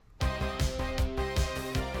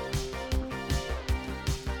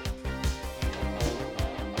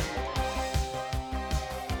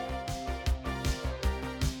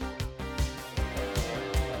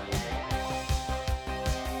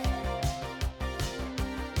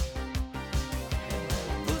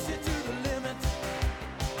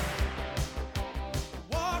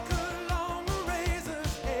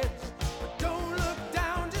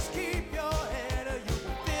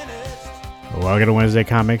Welcome to Wednesday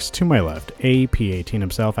Comics. To my left, AP18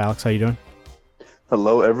 himself. Alex, how you doing?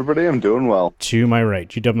 Hello, everybody. I'm doing well. To my right,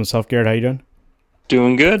 GW himself. Garrett, how you doing?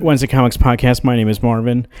 Doing good. Wednesday Comics Podcast. My name is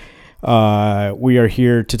Marvin. We are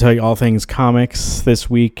here to tell you all things comics.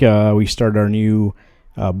 This week, we started our new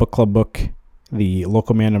book club book, The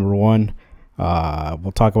Local Man #1.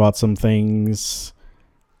 We'll talk about some things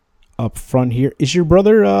up front here. Is your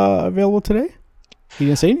brother available today? He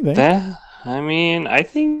didn't say anything. I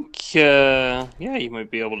think, you might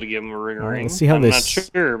be able to give him a ring. Let's see how I'm this. not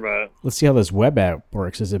sure, but Let's see how this web app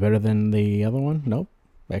works. Is it better than the other one? Nope.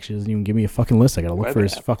 Actually, doesn't even give me a fucking list. I gotta look for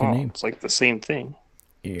his fucking name. It's like the same thing.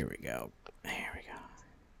 Here we go.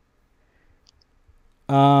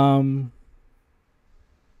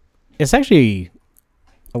 It's actually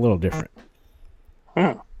a little different.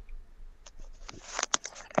 Huh.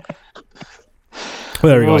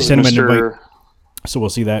 Well, there we go. I sent him an Mr. invite, so we'll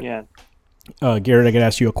see that. Yeah. Garrett, I could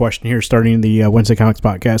ask you a question here, starting the Wednesday Comics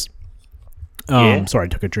Podcast. Yeah. Sorry, I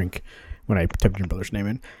took a drink when I typed your brother's name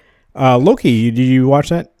in. Loki, did you watch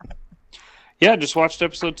that? Yeah, just watched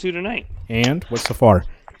episode 2 tonight. And what's so far?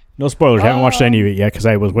 No spoilers. I haven't watched any of it yet because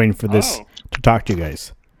I was waiting for this to talk to you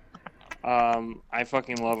guys. I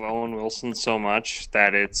fucking love Owen Wilson so much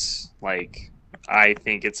that it's like I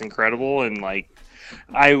think it's incredible, and like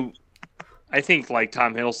I think like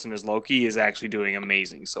Tom Hiddleston as Loki is actually doing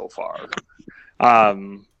amazing so far. I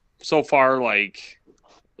don't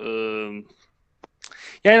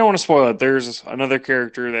want to spoil it. There's another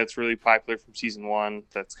character that's really popular from season 1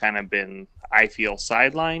 that's kind of been, I feel,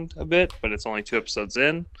 sidelined a bit, but it's only 2 episodes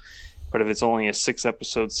in. But if it's only a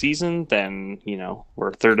 6-episode season, then, we're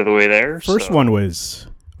a third of the way there. First one was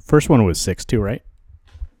 6 too, right?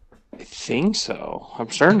 I think so. I'm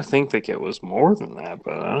starting to think that it was more than that,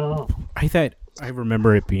 but I don't know. I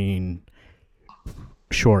remember it being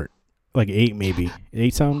short, like 8 maybe.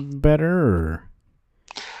 8 sound better, or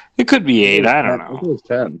It could be 8. I don't I think know. it was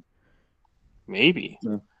 10. Maybe.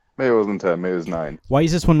 Maybe it wasn't 10. Maybe it was 9. why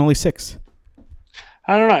is this one only 6?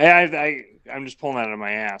 I don't know. I'm just pulling that out of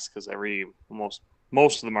my ass because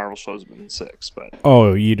most of the Marvel shows have been 6, but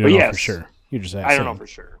Oh, you don't But know yes. for sure. You just I don't know for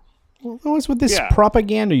sure. Well, what's with this Yeah.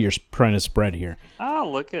 propaganda you're trying to spread here?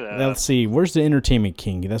 Look at that. Let's see. Where's the entertainment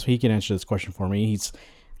king? That's what he can answer this question for me. He's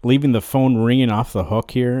leaving the phone ringing off the hook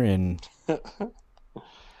here, and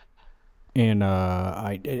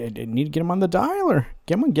I need to get him on the dialer.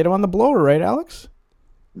 Get him on the blower, right, Alex?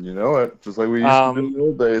 You know it. Just like we used to do in the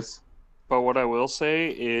old days. But what I will say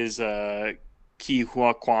is Ki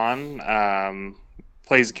Hua Kwan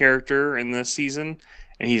plays a character in this season,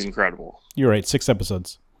 and he's incredible. You're right. 6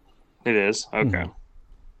 episodes. It is? Okay.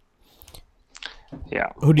 Yeah.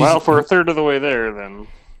 Who do you- For a third of the way there, then...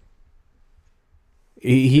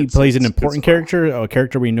 He plays an it's important fun. character, a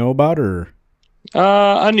character we know about, or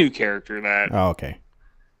A new character that... oh, okay.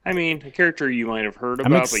 I mean, a character you might have heard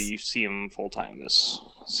I'm about, but you see him full-time this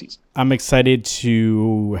season. I'm excited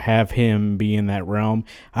to have him be in that realm.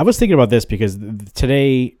 I was thinking about this because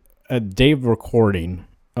today, a day of recording,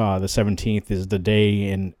 the 17th, is the day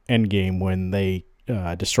in Endgame when they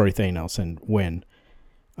destroy Thanos and win.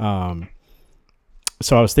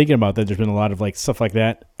 So I was thinking about that. There's been a lot of like stuff like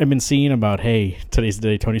that I've been seeing about, hey, today's the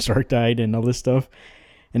day Tony Stark died and all this stuff.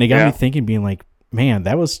 And it got me thinking, being like, man,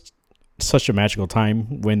 that was such a magical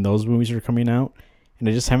time when those movies were coming out. And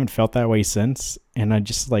I just haven't felt that way since. And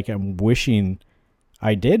I'm wishing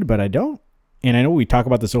I did, but I don't. And I know we talk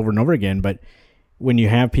about this over and over again, but when you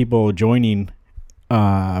have people joining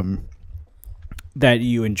that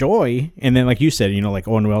you enjoy, and then like you said, like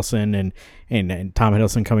Owen Wilson and Tom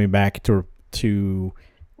Hiddleston coming back to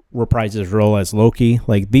reprise his role as Loki,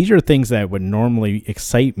 like these are things that would normally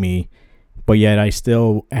excite me, but yet I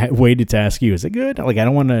still waited to ask you, is it good? Like I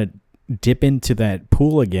don't want to dip into that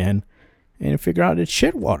pool again and figure out it's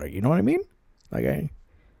shit water. You know what I mean?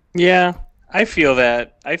 Yeah, I feel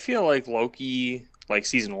that. I feel like Loki, like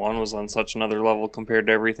season 1, was on such another level compared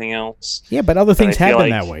to everything else. Yeah, but other things I have feel been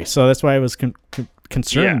like- that way, so that's why I was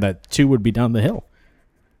concerned that 2 would be down the hill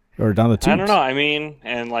or down the tubes. I don't know. I mean,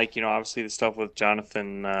 and like obviously the stuff with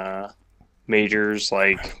Jonathan Majors,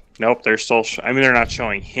 like nope, they're still. They're not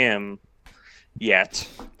showing him yet,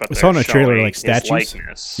 but I they're saw in a trailer, showing like, his statues.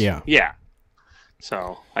 likeness. Yeah. yeah.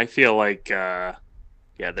 So I feel like, they're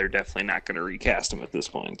definitely not going to recast him at this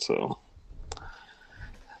point. So,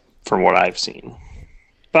 from what I've seen,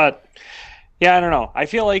 but yeah, I don't know. I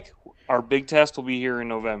feel like our big test will be here in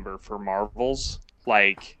November for Marvels.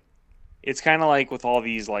 Like, it's kind of like with all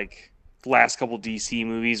these like last couple DC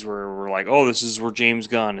movies where we're like, oh, this is where James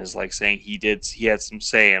Gunn is like saying he had some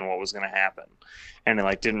say in what was going to happen, and it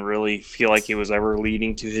like didn't really feel like it was ever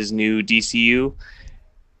leading to his new DCU.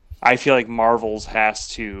 I feel like Marvel's has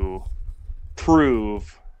to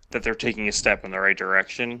prove that they're taking a step in the right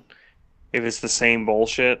direction. If it's the same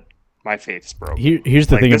bullshit, my faith's broken. Here's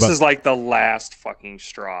the thing this about is like the last fucking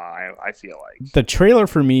straw. I feel like the trailer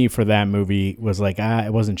for me for that movie was like I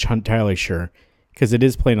wasn't entirely sure because it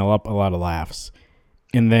is playing a lot of laughs,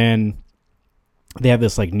 and then they have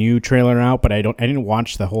this like new trailer out, but I didn't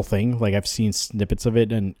watch the whole thing. Like I've seen snippets of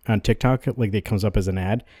it on TikTok, like it comes up as an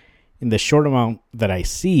ad. In the short amount that I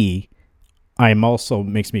see, I'm also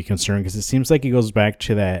makes me concerned because it seems like it goes back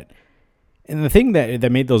to that. And the thing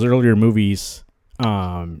that made those earlier movies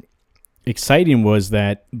exciting was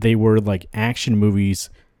that they were like action movies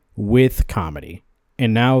with comedy,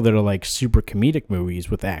 and now they're like super comedic movies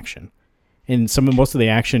with action. And most of the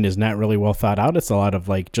action is not really well thought out. It's a lot of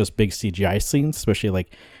like just big CGI scenes, especially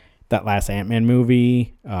like that last Ant-Man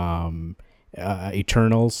movie,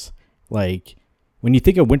 Eternals. Like when you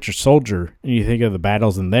think of Winter Soldier and you think of the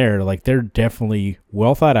battles in there, like they're definitely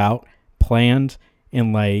well thought out, planned,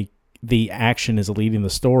 and like the action is leading the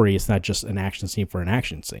story. It's not just an action scene for an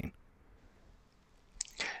action scene.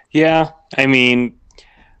 Yeah, I mean,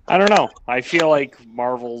 I don't know. I feel like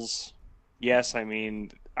Marvel's, yes, I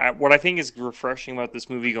mean, what I think is refreshing about this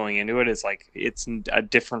movie going into it is like it's a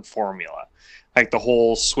different formula. Like the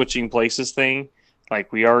whole switching places thing,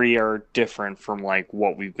 like we already are different from like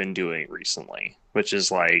what we've been doing recently, which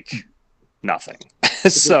is like nothing.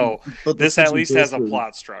 So but this at least has a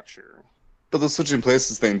plot structure. But the switching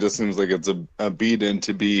places thing just seems like it's a beat in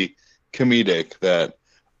to be comedic, that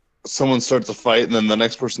someone starts a fight and then the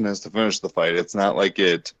next person has to finish the fight. It's not like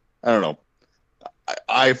it, I don't know.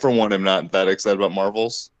 I for one am not that excited about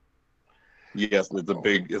Marvels. Yes,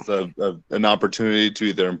 it's an opportunity to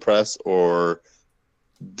either impress or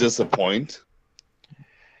disappoint.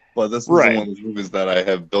 But this is one of those movies that I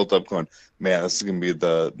have built up going, man, this is going to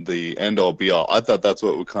be the end all be all. I thought that's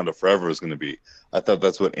what Wakanda Forever was going to be. I thought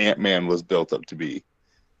that's what Ant-Man was built up to be.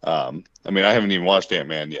 I mean, I haven't even watched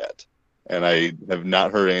Ant-Man yet, and I have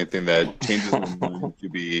not heard anything that changes my mind to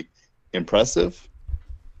be impressive.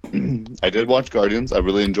 I did watch Guardians. I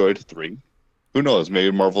really enjoyed 3. Who knows?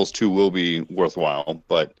 Maybe Marvel's 2 will be worthwhile,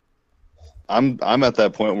 but I'm at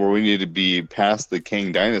that point where we need to be past the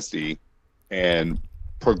Kang Dynasty and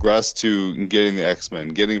progress to getting the X-Men,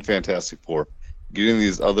 getting Fantastic Four, getting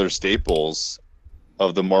these other staples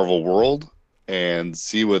of the Marvel world, and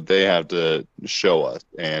see what they have to show us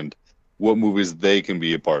and what movies they can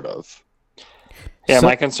be a part of. Yeah,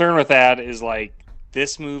 my concern with that is like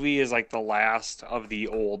this movie is like the last of the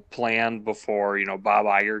old plan before, Bob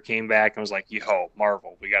Iger came back and was like, yo,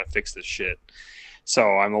 Marvel, we got to fix this shit. So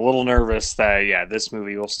I'm a little nervous that, this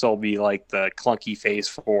movie will still be like the clunky Phase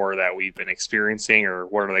 4 that we've been experiencing, or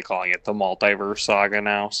what are they calling it? The multiverse saga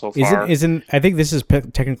now so far. I think this is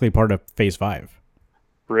technically part of Phase 5.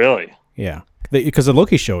 Really? Yeah. Because the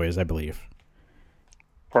Loki show is, I believe.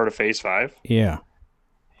 Part of Phase 5? Yeah.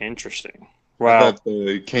 Interesting. Wow. I thought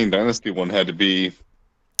the Kang Dynasty one had to be...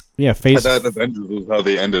 Yeah, I thought Avengers was how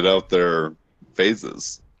they ended out their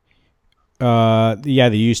phases. Yeah,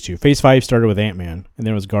 they used to. Phase 5 started with Ant-Man, and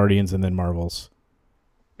then it was Guardians, and then Marvels.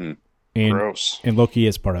 And, Gross. And Loki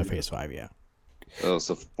is part of Phase 5, yeah. Oh,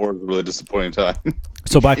 so 4 is a really disappointing time.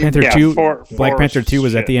 So Black Panther 2 Black Panther 2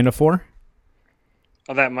 was shit. at the end of 4?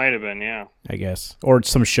 Oh, that might have been, yeah. I guess. Or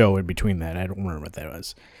some show in between that. I don't remember what that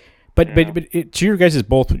was. But to your guys'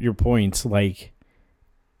 both your points, like,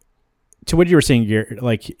 to what you were saying,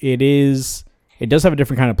 like, it does have a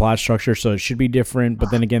different kind of plot structure, so it should be different.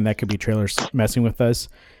 But then again, that could be trailers messing with us.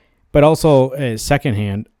 But also,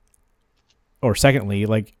 secondly,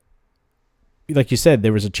 like you said,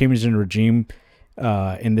 there was a change in regime,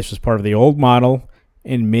 and this was part of the old model,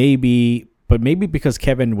 and maybe because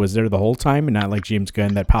Kevin was there the whole time, and not like James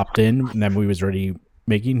Gunn that popped in and that movie was already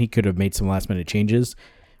making, he could have made some last minute changes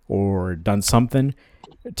or done something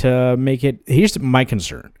to make it. Here's my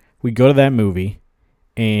concern: we go to that movie,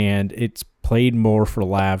 and it's played more for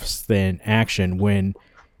laughs than action, when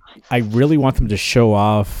I really want them to show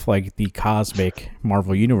off like the cosmic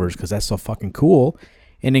Marvel universe, because that's so fucking cool.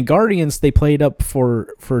 And in Guardians, they played up for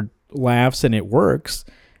laughs, and it works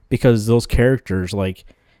because those characters like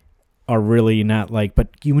are really not like. But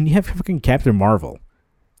when you have fucking Captain Marvel,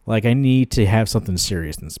 like, I need to have something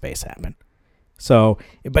serious in space happen. So,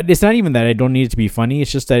 but it's not even that I don't need it to be funny.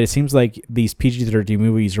 It's just that it seems like these PG-13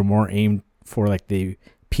 movies are more aimed for like the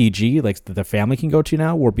PG, like the family can go to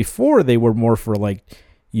now, where before they were more for like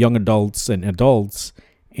young adults,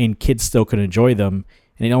 and kids still could enjoy them.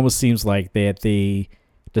 And it almost seems like they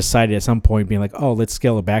decided at some point being like, oh, let's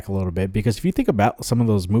scale it back a little bit. Because if you think about some of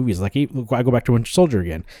those movies, like I go back to Winter Soldier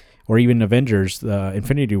again, or even Avengers,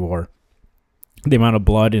 Infinity War, the amount of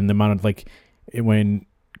blood and the amount of like when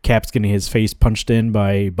Cap's getting his face punched in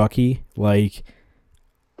by Bucky, like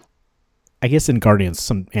I guess in Guardians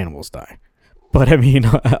some animals die. But I mean,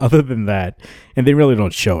 other than that, and they really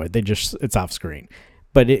don't show it. It's off screen.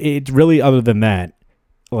 But it really, other than that,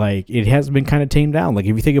 like it has been kind of tamed down. Like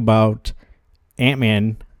if you think about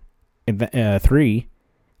Ant-Man in 3,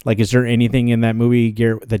 like is there anything in that movie,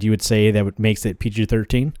 Garrett, that you would say that makes it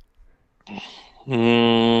PG-13?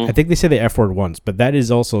 I think they say the F word once, but that is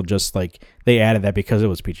also just like they added that because it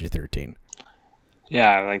was PG-13.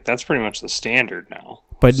 Yeah, like that's pretty much the standard now.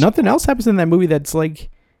 But nothing else happens in that movie that's like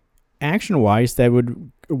action-wise that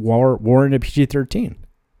would warrant a PG-13.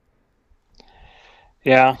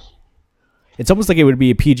 Yeah. It's almost like it would be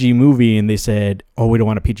a PG movie, and they said, "Oh, we don't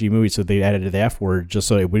want a PG movie," so they added the F word just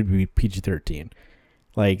so it would be PG-13.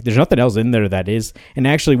 Like, there's nothing else in there that is. And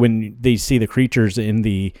actually, when they see the creatures in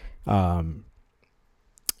the what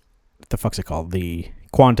the fuck's it called? The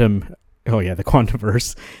quantum. Oh yeah, the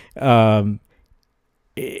Quantumverse.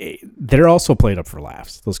 They're also played up for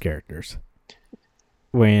laughs. Those characters.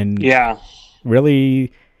 When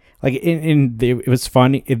really, like it was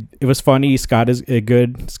funny. It was funny. Scott is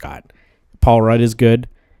good. Paul Rudd is good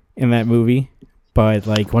in that movie. But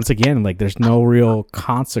like once again, like there's no real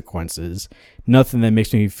consequences. Nothing that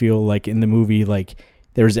makes me feel like in the movie like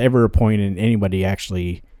there's ever a point in anybody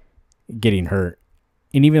actually getting hurt.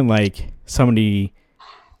 And even like somebody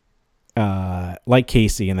like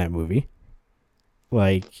Casey in that movie,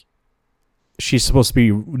 like she's supposed to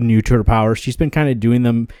be new to her powers. She's been kind of doing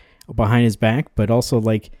them behind his back, but also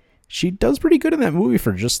like she does pretty good in that movie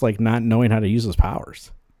for just like not knowing how to use those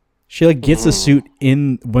powers. She like gets the suit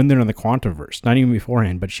in when they're in the Quantumverse, not even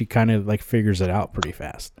beforehand, but she kind of like figures it out pretty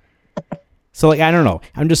fast. So like I don't know.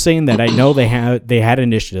 I'm just saying that I know they had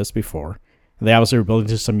initiatives before. They obviously were building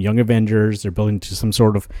to some young Avengers. They're building to some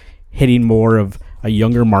sort of hitting more of a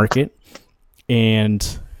younger market,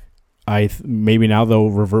 and maybe now they'll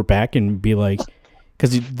revert back and be like,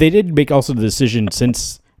 because they did make also the decision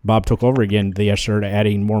since Bob took over again, they started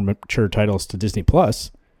adding more mature titles to Disney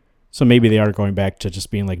Plus. So maybe they are going back to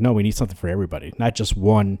just being like, no, we need something for everybody, not just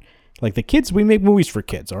one. Like the kids, we make movies for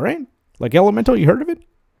kids, all right? Like Elemental, you heard of it?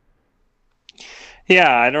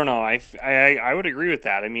 Yeah, I don't know. I would agree with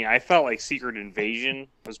that. I mean, I felt like Secret Invasion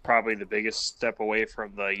was probably the biggest step away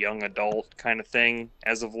from the young adult kind of thing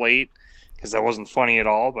as of late, because that wasn't funny at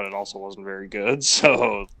all, but it also wasn't very good.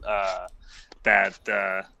 So that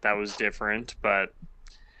was different. But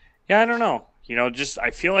yeah, I don't know. You know, just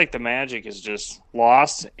I feel like the magic is just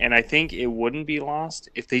lost, and I think it wouldn't be lost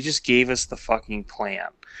if they just gave us the fucking plan.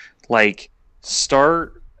 Like,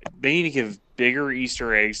 they need to give bigger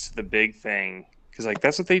Easter eggs to the big thing, because like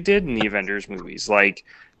that's what they did in the Avengers movies. Like,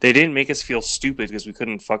 they didn't make us feel stupid because we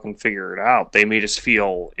couldn't fucking figure it out. They made us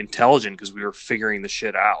feel intelligent because we were figuring the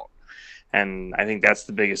shit out. And I think that's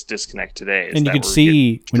the biggest disconnect today. And you can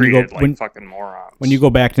see when you go like fucking morons. When you go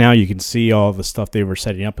back now, you can see all the stuff they were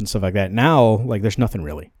setting up and stuff like that. Now, like there's nothing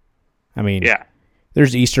really. I mean, yeah,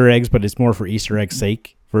 there's Easter eggs, but it's more for Easter egg's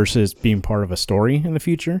sake versus being part of a story in the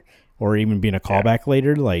future or even being a callback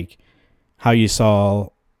later. Like how you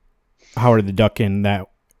saw Howard the Duck in that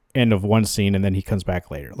end of one scene, and then he comes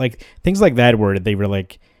back later. Like things like that, where they were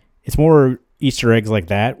like, it's more Easter eggs like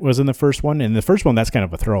that was in the first one. And the first one, that's kind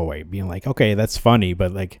of a throwaway, being like, okay, that's funny,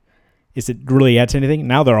 but like, is it really adds anything?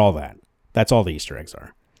 Now they're all that. That's all the Easter eggs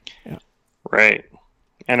are. Yeah. Right.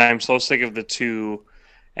 And I'm so sick of the two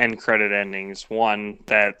end credit endings. One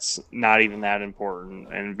that's not even that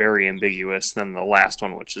important and very ambiguous, then the last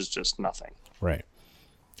one, which is just nothing. Right.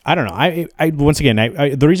 I don't know. I once again,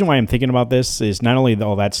 the reason why I'm thinking about this is not only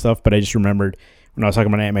all that stuff, but I just remembered when I was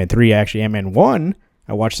talking about Ant-Man 3, actually Ant-Man 1,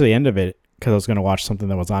 I watched the end of it because I was going to watch something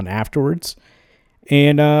that was on afterwards.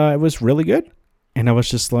 And it was really good. And I was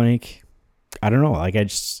just like, I don't know. Like,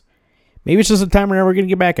 maybe it's just a time we're never going to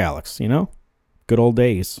get back, Alex, you know? Good old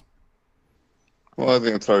days. Well, I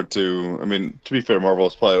think it's hard to, I mean, to be fair, Marvel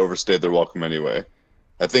has probably overstayed their welcome anyway.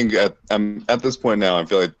 I think at this point now, I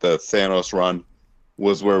feel like the Thanos run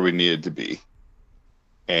was where we needed to be.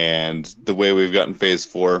 And the way we've gotten Phase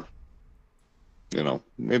 4, you know,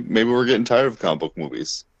 maybe we're getting tired of comic book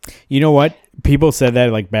movies. You know what? People said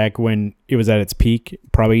that like back when it was at its peak,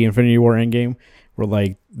 probably Infinity War Endgame, where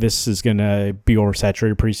like this is going to be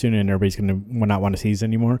oversaturated pretty soon and everybody's going to not want to see this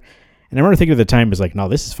anymore. And I remember thinking at the time, it was like, no,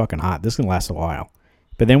 this is fucking hot. This is going to last a while.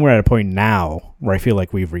 But then we're at a point now where I feel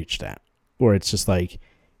like we've reached that, where it's just like,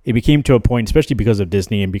 it became to a point, especially because of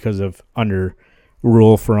Disney and because of under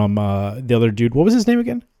rule from the other dude. What was his name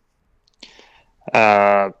again?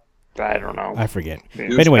 I don't know. I forget.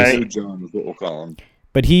 But anyways, John is what we'll call him.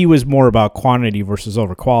 But he was more about quantity versus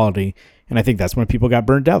over quality, and I think that's when people got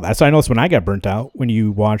burnt out. I noticed when I got burnt out when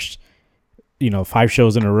you watched, 5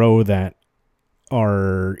 shows in a row that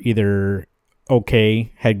are either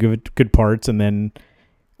okay, had good parts, and then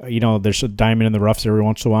there's a diamond in the roughs every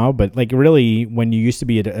once in a while. But like really, when you used to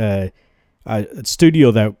be a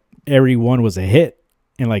studio that every one was a hit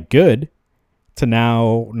and like good, to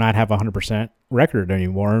now not have 100% record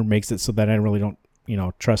anymore makes it so that I really don't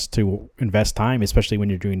trust to invest time, especially when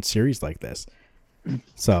you're doing series like this.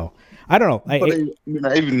 So I don't know.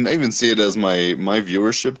 I even see it as my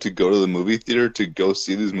viewership to go to the movie theater to go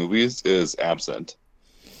see these movies is absent.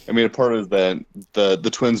 I mean, a part of that, the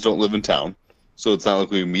twins don't live in town, so it's not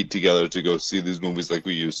like we meet together to go see these movies like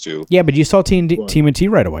we used to. Yeah, but you saw TMNT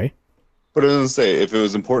right away. But I was gonna say, if it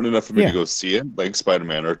was important enough for me to go see it, like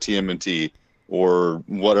Spider-Man or TMNT or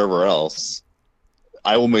whatever else,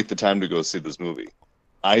 I will make the time to go see this movie.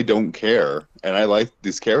 I don't care, and I like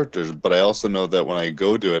these characters, but I also know that when I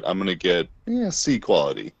go to it, I'm going to get C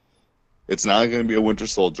quality. It's not going to be a Winter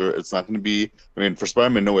Soldier. It's not going to be. I mean, for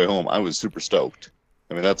Spider-Man: No Way Home, I was super stoked.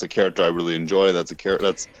 I mean, that's a character I really enjoy. That's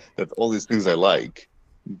all these things I like.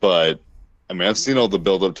 But I mean, I've seen all the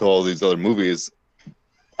build up to all these other movies.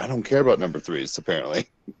 I don't care about number 3s. Apparently,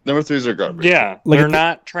 number 3s are garbage. Yeah, they're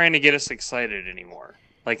not trying to get us excited anymore.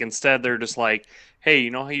 Like instead, they're just like, "Hey,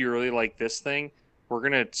 you know how you really like this thing? We're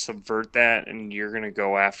going to subvert that, and you're going to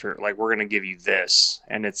go after, like, we're going to give you this."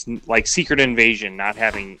 And it's like Secret Invasion not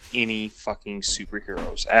having any fucking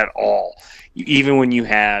superheroes at all. Even when you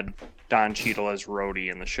had Don Cheadle as Rhodey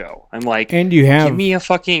in the show. I'm like, and you have, give me a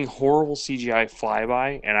fucking horrible CGI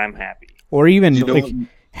flyby, and I'm happy. Or even,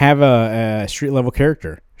 have a street-level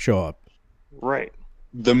character show up. Right.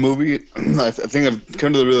 The movie, I think I've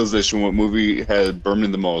come to the realization what movie had burned me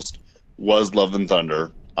the most was Love and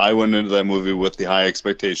Thunder. I went into that movie with the high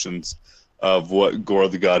expectations of what Gore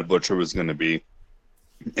the God Butcher was going to be.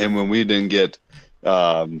 And when we didn't get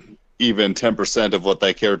even 10% of what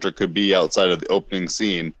that character could be outside of the opening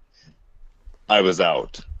scene, I was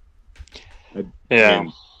out. Yeah. I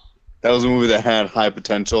mean, that was a movie that had high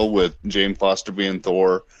potential with Jane Foster being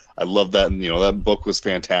Thor. I love that. And, that book was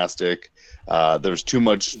fantastic. There was too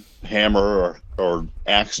much hammer or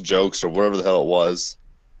axe jokes or whatever the hell it was.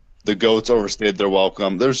 The goats overstayed their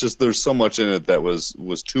welcome. There's so much in it that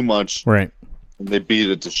was too much. Right. And they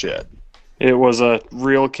beat it to shit. It was a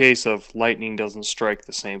real case of lightning doesn't strike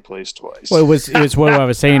the same place twice. Well, it was what I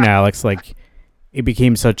was saying, Alex. Like, it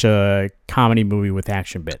became such a comedy movie with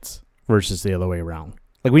action bits versus the other way around.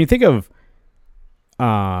 Like when you think of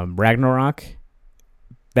Ragnarok,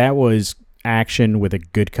 that was action with a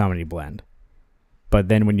good comedy blend. But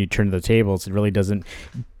then when you turn to the tables, it really doesn't,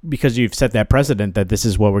 because you've set that precedent that this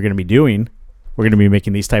is what we're going to be doing. We're going to be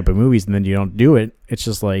making these type of movies, and then you don't do it. It's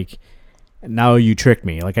just like, now you tricked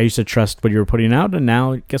me. Like I used to trust what you were putting out, and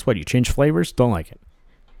now guess what? You change flavors, don't like it.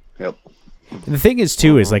 Yep. And the thing is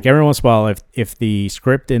too is like every once in a while, if the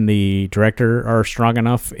script and the director are strong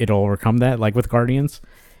enough, it'll overcome that. Like with Guardians.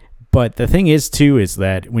 But the thing is too is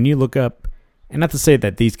that when you look up, and not to say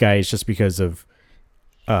that these guys just because of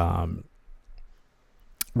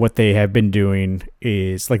what they have been doing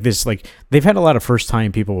is like this, like they've had a lot of first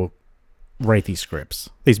time people write these scripts,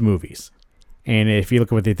 these movies. And if you look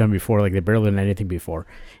at what they've done before, like they barely done anything before.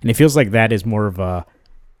 And it feels like that is more of a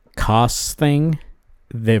cost thing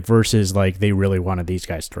that versus like they really wanted these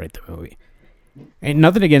guys to write the movie. And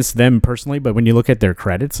nothing against them personally, but when you look at their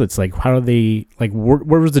credits, it's like, how do they, like,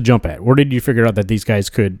 where was the jump at? Where did you figure out that these guys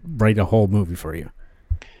could write a whole movie for you?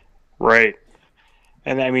 Right.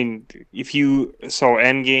 And I mean,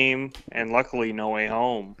 Endgame and luckily No Way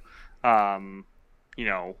Home,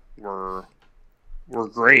 were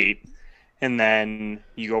great. And then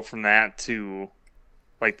you go from that to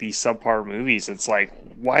like these subpar movies. It's like,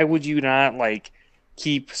 why would you not like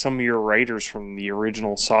keep some of your writers from the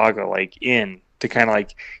original saga like in to kind of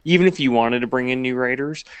like, even if you wanted to bring in new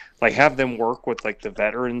writers, like have them work with like the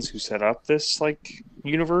veterans who set up this like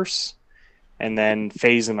universe and then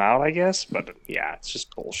phase them out, I guess. But yeah, it's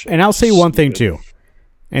just bullshit. And I'll say one thing too,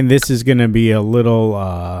 and this is going to be a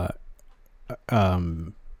little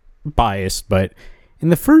biased, but in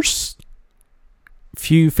the first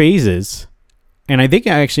few phases, and I think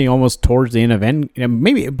actually almost towards the end of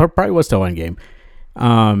maybe it probably was still Endgame,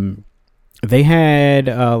 they had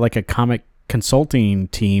like a comic consulting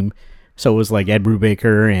team. So it was like Ed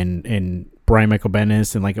Brubaker and Brian Michael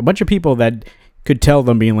Bendis and like a bunch of people that could tell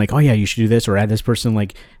them being like, oh yeah, you should do this or add this person.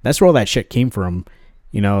 Like that's where all that shit came from,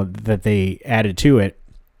 that they added to it.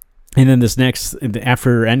 And then this next,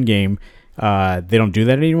 after Endgame, they don't do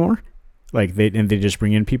that anymore. Like they just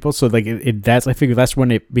bring in people. So like that's, I figure that's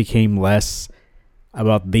when it became less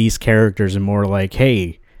about these characters and more like,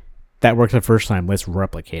 hey, that worked the first time, let's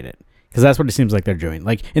replicate it. Because that's what it seems like they're doing.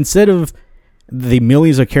 Like, instead of the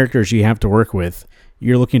millions of characters you have to work with,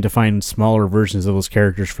 you're looking to find smaller versions of those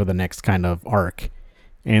characters for the next kind of arc.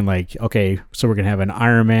 And like, okay, so we're going to have an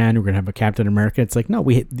Iron Man, we're going to have a Captain America. It's like, no,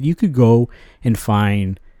 you could go and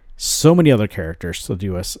find so many other characters to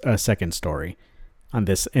do a second story in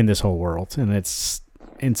this whole world. And it's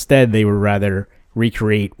instead they would rather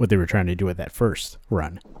recreate what they were trying to do with that first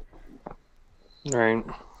run. Right.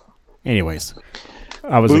 Anyways,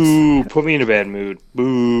 I was Boo! Put me in a bad mood.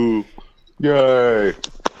 Boo! Yay!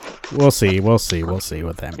 We'll see with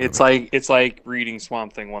that movie. It's like reading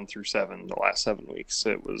Swamp Thing 1 through 7 the last 7 weeks.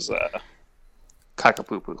 It was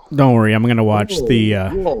cockapoo-poo. Don't worry, I'm gonna watch the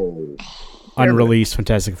Whoa. unreleased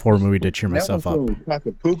Fantastic Four movie to cheer myself up.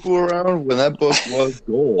 Cock-a-poo-poo around when that book was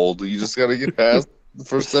gold. You just got to get past the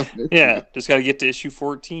first 7 issues. Yeah, just got to get to issue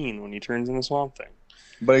 14 when he turns into Swamp Thing.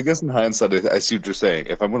 But I guess in hindsight, I see what you're saying.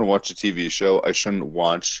 If I'm going to watch a TV show, I shouldn't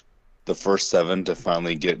watch the first 7 to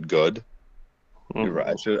finally get good. You're right.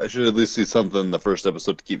 I should at least see something in the first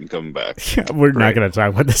episode to keep me coming back. Yeah, we're not going to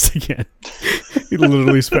talk about this again. We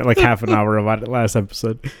literally spent like half an hour about it last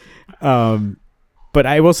episode. But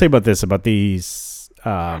I will say about these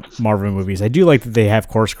Marvel movies, I do like that they have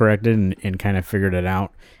course corrected and kind of figured it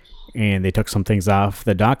out. And they took some things off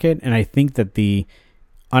the docket. And I think that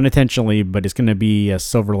unintentionally, but it's going to be a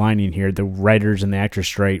silver lining here, the writers and the actors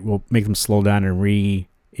strike will make them slow down and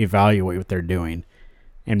re-evaluate what they're doing.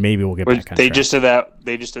 And maybe we'll get back on track. They just did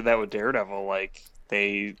that with Daredevil. Like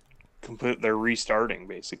they're restarting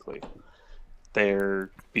basically.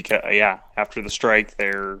 After the strike,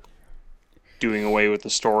 they're doing away with the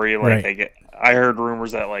story. Like right. I heard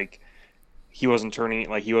rumors that like he wasn't wearing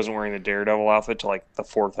the Daredevil outfit till like the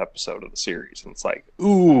 4th episode of the series, and it's like,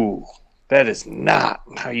 ooh, that is not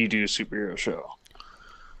how you do a superhero show.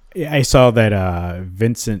 Yeah, I saw that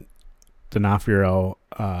Vincent D'Onofrio,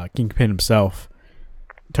 Kingpin himself,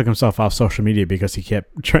 took himself off social media because he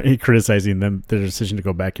kept criticizing them, their decision to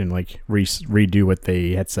go back and like redo what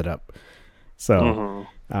they had set up. So,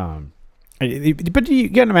 but you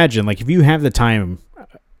gotta imagine, like, if you have the time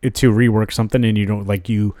to rework something and you don't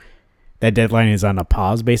that deadline is on a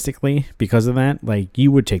pause basically because of that, like,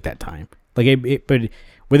 you would take that time. Like, but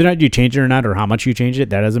whether or not you change it or not, or how much you change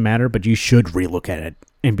it, that doesn't matter. But you should relook at it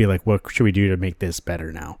and be like, what should we do to make this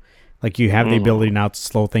better now? Like, you have the ability now to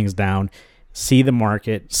slow things down, see the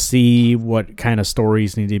market, see what kind of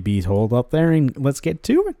stories need to be told up there, and let's get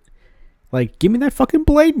to it. Like, give me that fucking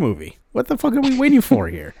Blade movie. What the fuck are we waiting for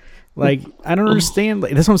here? Like, I don't understand.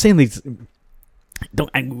 Like, that's what I'm saying. Like,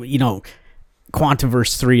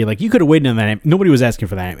 Quantumverse 3, like, you could have waited on that. Nobody was asking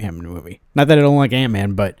for that Ant-Man movie. Not that I don't like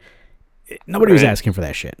Ant-Man, but nobody was asking for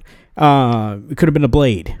that shit. It could have been a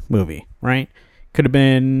Blade movie, right? Could have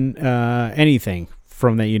been anything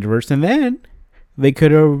from that universe. And then they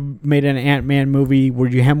could have made an Ant-Man movie where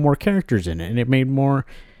you have more characters in it, and it made more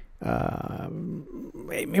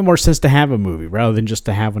sense to have a movie rather than just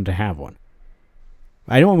to have one.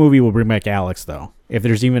 I know a movie will bring back Alex, though, if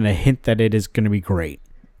there's even a hint that it is going to be great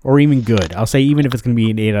or even good. I'll say even if it's going to be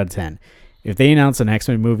an 8 out of 10. If they announce an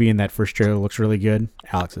X-Men movie and that first trailer looks really good,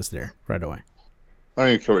 Alex is there right away. I don't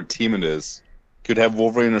even care what team it is. Could have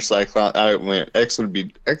Wolverine or Cyclops.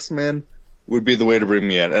 X-Men would be the way to bring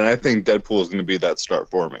me in, and I think Deadpool is going to be that start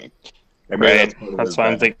for me. Right, that's what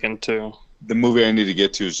I'm thinking too. The movie I need to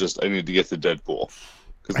get to is I need to get to Deadpool,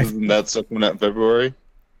 because isn't that stuff coming out in February?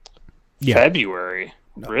 Yeah. February,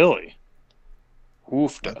 really?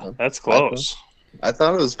 Oof, that's close. I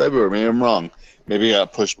thought it was February. Maybe I'm wrong. Maybe it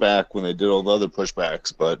got pushed back when they did all the other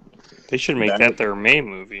pushbacks, but they should make that their May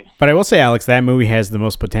movie. But I will say, Alex, that movie has the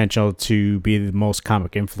most potential to be the most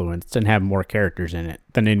comic influenced and have more characters in it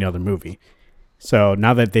than any other movie. So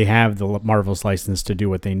now that they have the Marvel's license to do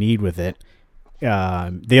what they need with it,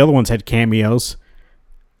 the other ones had cameos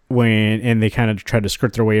and they kind of tried to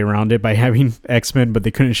skirt their way around it by having X-Men, but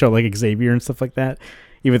they couldn't show like Xavier and stuff like that,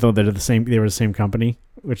 even though they were the same company,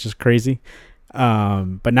 which is crazy.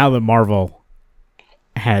 But now that Marvel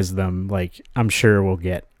has them, like, I'm sure we'll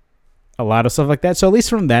get a lot of stuff like that. So at least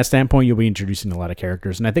from that standpoint, you'll be introducing a lot of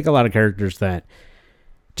characters, and I think a lot of characters that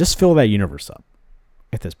just fill that universe up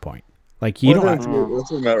at this point. Like, you don't have to.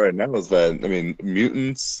 What's about right now is that, I mean,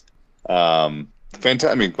 mutants,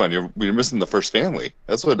 fantastic. I mean, come on, you're missing the first family.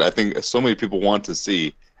 That's what I think so many people want to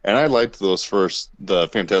see. And I liked the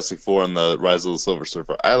Fantastic Four and the Rise of the Silver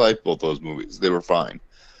Surfer. I liked both those movies. They were fine.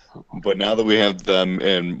 But now that we have them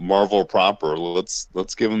in Marvel proper, let's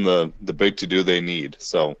give them the big to do they need.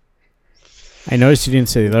 So, I noticed you didn't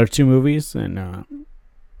say the other two movies, and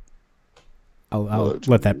I'll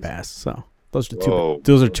let that pass. So Those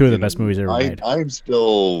are two of the best movies ever made. I'm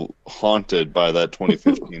still haunted by that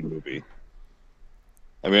 2015 movie.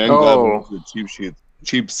 I mean, I'm glad we went to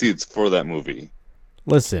cheap seats for that movie.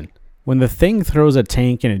 Listen, when the thing throws a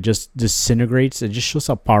tank and it just disintegrates, it just shows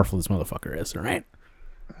how powerful this motherfucker is, all right?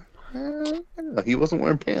 He wasn't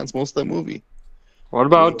wearing pants most of that movie. What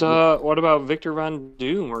about Victor Von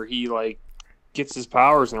Doom, where he like gets his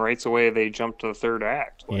powers and right away they jump to the third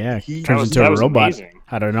act? Like, he turns into a robot amazing.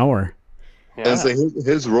 Out of nowhere. Yeah. And so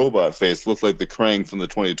his robot face looked like the Krang from the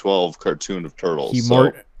 2012 cartoon of Turtles.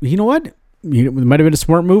 You know what? It might have been a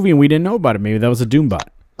smart movie and we didn't know about it. Maybe that was a Doombot.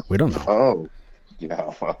 We don't know. Oh,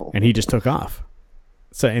 yeah. Well. And he just took off.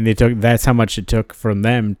 So that's how much it took from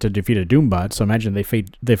them to defeat a Doombot. So imagine they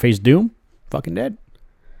faced Doom, fucking dead.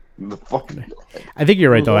 I think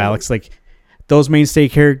you're right though, Alex. Like those mainstay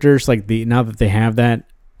characters, like now that they have that,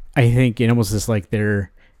 I think it almost is like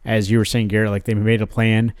they're, as you were saying, Garrett, like they made a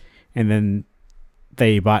plan and then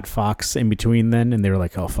they bought Fox in between then, and they were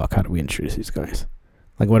like, "Oh fuck, how do we introduce these guys?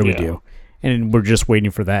 Like, what do we do?" And we're just waiting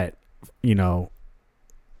for that, to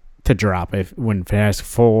drop. When Fantastic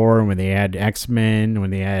Four, when they add X-Men,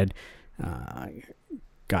 when they add,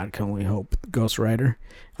 God can only hope, Ghost Rider.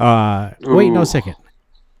 Wait, no, second.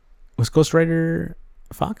 Was Ghost Rider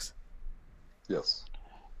Fox? Yes.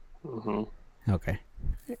 Mm-hmm. Okay.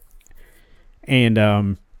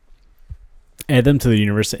 And add them to the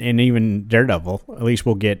universe, and even Daredevil. At least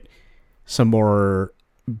we'll get some more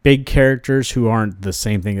big characters who aren't the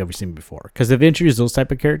same thing that we've seen before. Because if they introduce those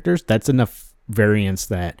type of characters, that's enough variance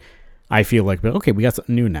that I feel like, okay, we got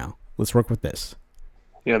something new now. Let's work with this.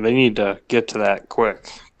 Yeah, they need to get to that quick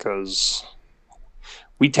because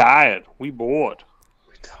we tired. We bored.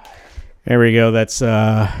 There we go. That's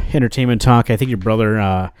entertainment talk. I think your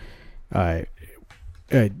brother,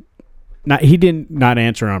 he did not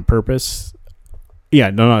answer on purpose. Yeah,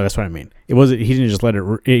 no, that's what I mean. It wasn't. He didn't just let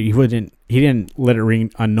it. He didn't let it ring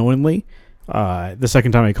unknowingly. The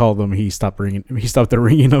second time I called him, he stopped ringing. He stopped the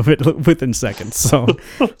ringing of it within seconds. So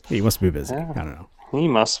he must be busy. I don't know. He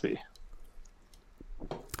must be.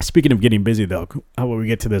 Speaking of getting busy, though, how about we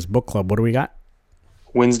get to this book club? What do we got?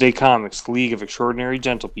 Wednesday Comics, League of Extraordinary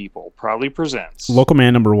Gentle People, proudly presents Local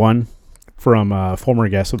Man number 1 from former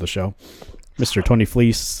guest of the show, Mr. Tony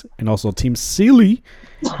Fleece, and also Team Seeley,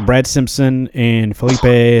 Brad Simpson, and Felipe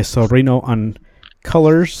Sorrino on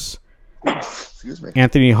colors. Excuse me.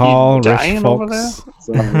 Anthony Hall, Rich Folks,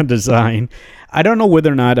 design. I don't know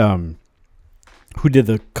whether or not who did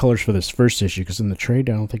the colors for this first issue, because in the trade,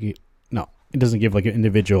 I don't think it doesn't give like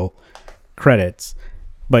individual credits.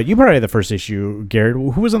 But you probably had the first issue, Garrett.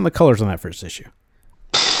 Who was on the colors on that first issue?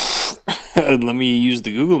 Let me use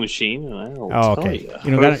the Google machine, and I'll tell okay. you.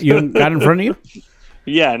 You got it in front of you?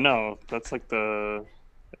 Yeah, no, that's like I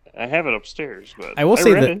have it upstairs, but I will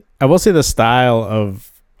say the style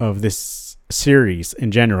of this series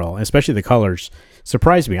in general, especially the colors,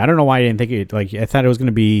 surprised me. I don't know why I didn't think it. Like I thought it was going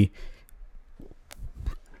to be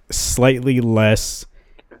slightly less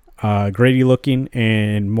Grady looking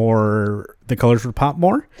and more. The colors would pop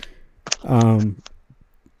more.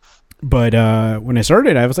 But when I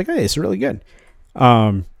started, I was like, hey, it's really good.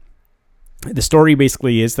 The story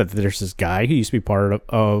basically is that there's this guy who used to be part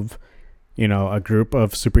of a group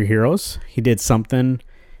of superheroes. He did something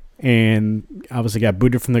and obviously got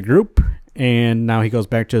booted from the group. And now he goes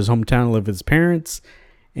back to his hometown to live with his parents.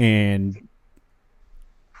 And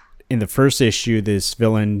in the first issue, this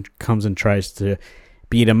villain comes and tries to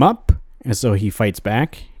beat him up. And so he fights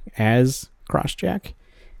back as Cross Jack.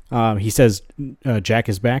 He says Jack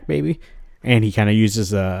is back, baby, and he kind of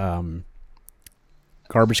uses a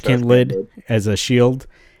garbage can lid as a shield.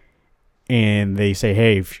 And they say,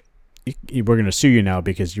 "Hey, we're going to sue you now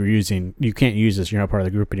because you can't use this. You're not part of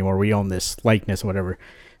the group anymore. We own this likeness, or whatever."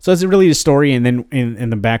 So it's really the story. And then in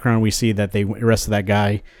the background, we see that they arrested that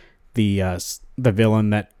guy, the villain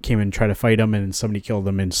that came and tried to fight him, and somebody killed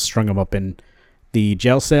him and strung him up in the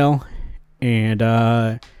jail cell. And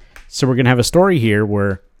so we're going to have a story here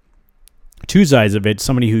where two sides of it,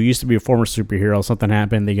 somebody who used to be a former superhero, something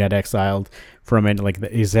happened, they got exiled from it, like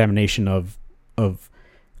the examination of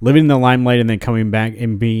living in the limelight and then coming back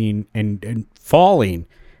and being and falling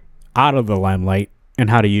out of the limelight, and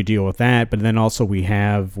how do you deal with that? But then also we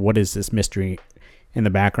have, what is this mystery in the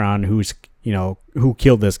background, who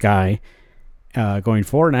killed this guy going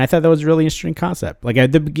forward. And I thought that was a really interesting concept. Like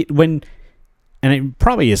and it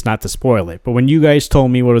probably is not to spoil it, but when you guys told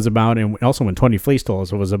me what it was about, and also when Tony Fleece told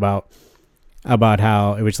us it was about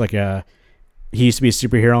how it was like he used to be a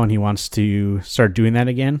superhero and he wants to start doing that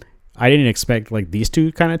again. I didn't expect like these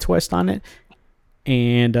two kind of twist on it,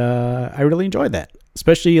 and I really enjoyed that,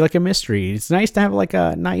 especially like a mystery. It's nice to have like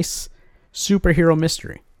a nice superhero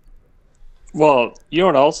mystery. Well, you know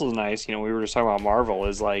what else is nice? We were just talking about Marvel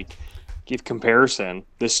is like, give comparison.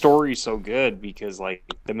 The story's so good because like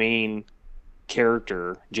the main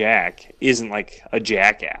character, Jack, isn't like a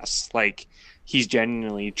jackass. Like he's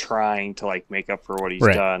genuinely trying to like make up for what he's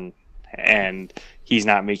done, and he's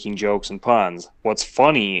not making jokes and puns. What's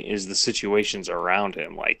funny is the situations around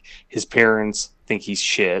him. Like his parents think he's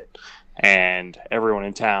shit, and everyone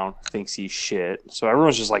in town thinks he's shit. So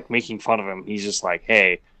everyone's just like making fun of him. He's just like,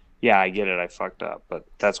 hey, yeah, I get it, I fucked up, but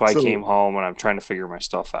that's why I came home and I'm trying to figure my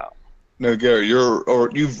stuff out. No, Gary,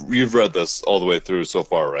 you've read this all the way through so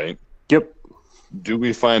far, right? Yep. Do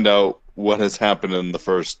we find out what has happened in the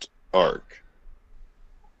first arc?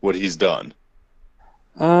 What he's done?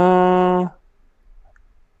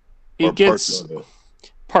 It gets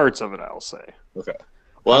parts of it, I'll say. Okay.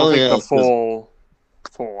 Well, I don't think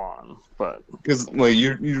the full on, but because like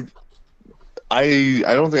I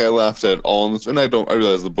don't think I laughed at all in this, and I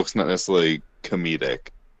realize the book's not necessarily comedic.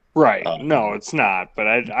 Right. No, it's not.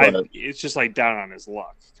 But it's just like down on his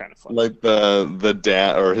luck, kind of fun. Like the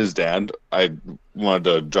dad or his dad, I wanted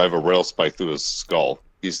to drive a rail spike through his skull.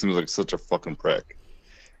 He seems like such a fucking prick.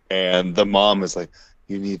 And the mom is like,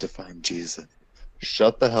 "You need to find Jesus.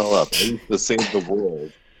 Shut the hell up. I need to save the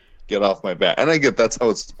world. Get off my back." And I get that's how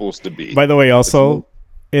it's supposed to be. By the way, also,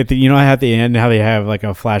 at the end, how they have like a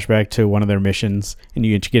flashback to one of their missions, and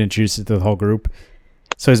you get introduced to the whole group.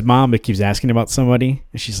 So his mom keeps asking about somebody,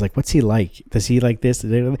 and she's like, "What's he like? Does he like this?"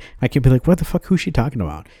 I could be like, "What the fuck? Who's she talking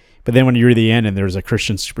about?" But then when you read the end, and there's a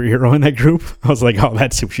Christian superhero in that group, I was like, "Oh,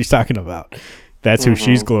 that's who she's talking about. That's who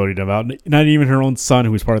she's gloating about." Not even her own son,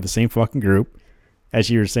 who was part of the same fucking group,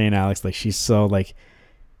 as you were saying, Alex. Like she's so like,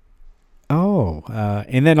 oh,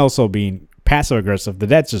 and then also being passive aggressive. The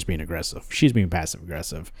dad's just being aggressive. She's being passive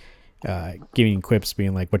aggressive, giving quips,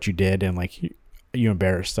 being like, "What you did," and like, "You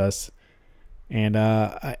embarrassed us." And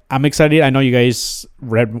I'm excited. I know you guys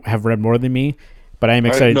have read more than me, but I am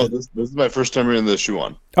excited. No, this is my first time reading the issue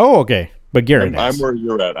one. Oh, okay. But Garrett, I'm where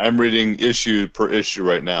you're at. I'm reading issue per issue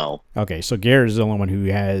right now. Okay, so Garrett is the only one who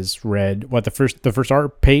has read the first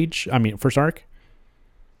arc page. I mean, first arc.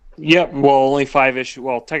 Yep. Well, only 5 issues.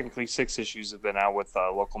 Well, technically 6 issues have been out with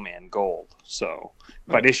Local Man Gold. So,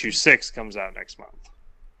 but issue 6 comes out next month.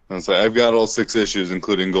 And so I've got all 6 issues,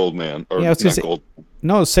 including Gold Man. Or yeah, I was gonna say, Gold.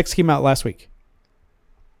 No, 6 came out last week.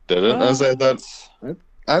 Did it?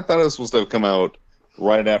 I thought it was supposed to have come out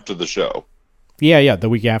right after the show. Yeah, the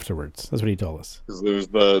week afterwards. That's what he told us. Because there's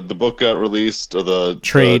the book got released, or the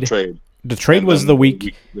trade. The trade was the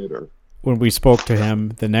week later when we spoke to him.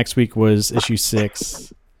 The next week was issue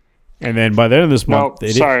 6, and then by the end of this month,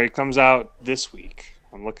 it comes out this week.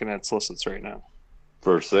 I'm looking at solicits right now.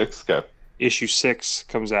 For 6, okay. Issue 6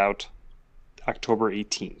 comes out October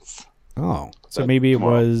 18th. Oh, so maybe it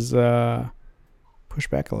was pushed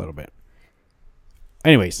back a little bit.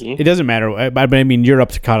 Anyways, It doesn't matter. But I mean, you're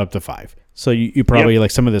caught up to 5, so you probably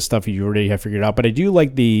like some of this stuff you already have figured out. But I do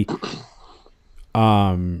like the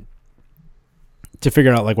to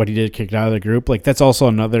figure out like what he did kicked out of the group. Like that's also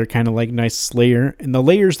another kind of like nice layer. And the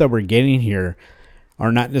layers that we're getting here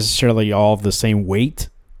are not necessarily all the same weight.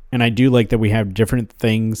 And I do like that we have different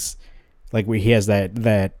things. Like he has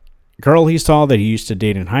that girl he saw that he used to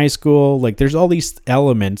date in high school. Like there's all these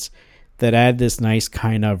elements that add this nice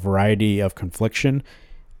kind of variety of confliction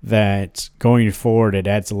that going forward, it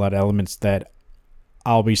adds a lot of elements that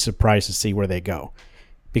I'll be surprised to see where they go.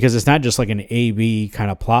 Because it's not just like an A-B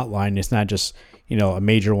kind of plot line. It's not just, a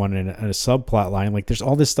major one and a subplot line. Like there's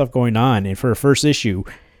all this stuff going on. And for a first issue,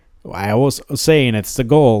 I was saying it's the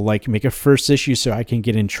goal, like make a first issue so I can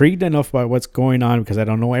get intrigued enough by what's going on because I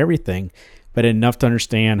don't know everything, but enough to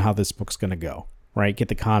understand how this book's going to go, right? Get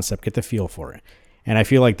the concept, get the feel for it. And I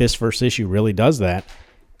feel like this first issue really does that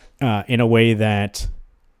in a way that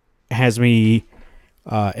has me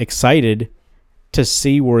excited to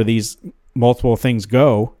see where these multiple things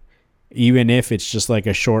go, even if it's just like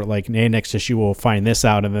a short, like next issue we'll find this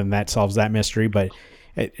out and then that solves that mystery. But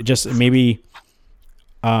it just maybe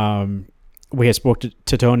we had spoke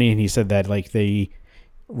to Tony and he said that like they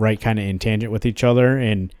write kind of in tangent with each other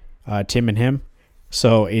and Tim and him.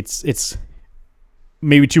 So it's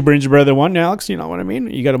maybe 2 brains are better than 1, Alex. You know what I mean?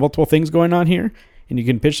 You got multiple things going on here, and you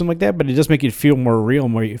can pitch them like that, but it does make you feel more real,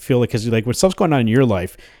 more you feel like, because like when stuff's going on in your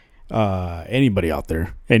life, anybody out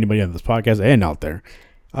there, anybody on this podcast and out there,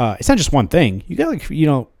 it's not just one thing. You got like,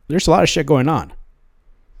 there's a lot of shit going on.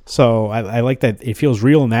 So I like that it feels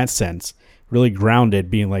real in that sense, really grounded,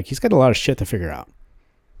 being like, he's got a lot of shit to figure out.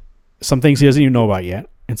 Some things he doesn't even know about yet,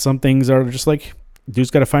 and some things are just like, dude's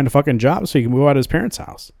got to find a fucking job so he can move out of his parents'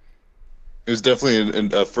 house. It was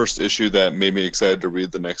definitely a first issue that made me excited to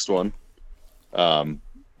read the next one. I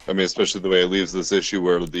mean, especially the way it leaves this issue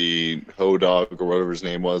where the Ho Dog or whatever his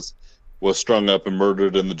name was strung up and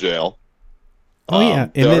murdered in the jail. Oh yeah,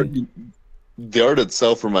 and the art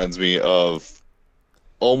itself reminds me of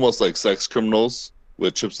almost like Sex Criminals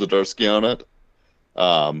with Chip Zdarsky on it,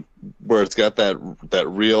 where it's got that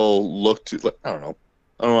real look to. Like, I don't know.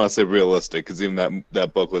 I don't want to say realistic because even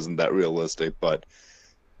that book wasn't that realistic, but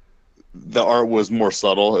the art was more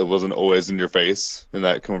subtle. It wasn't always in your face, and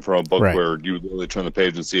that coming from a book where you would literally turn the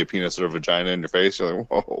page and see a penis or a vagina in your face, you're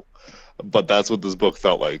like, whoa. But that's what this book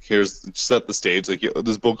felt like. Here's set the stage. Like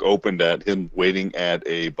this book opened at him waiting at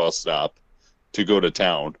a bus stop to go to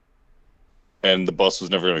town, and the bus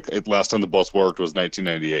was never going to. Last time the bus worked was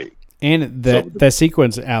 1998. And that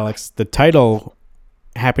sequence, Alex, the title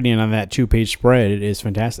happening on that 2-page spread is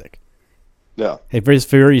fantastic. Yeah, it's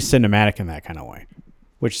very cinematic in that kind of way,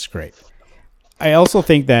 which is great. I also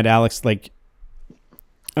think that, Alex, like,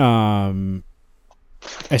 as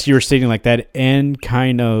you were stating, like that end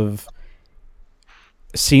kind of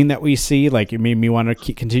scene that we see, like it made me want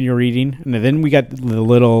to continue reading. And then we got the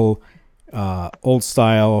little old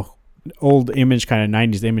image, kind of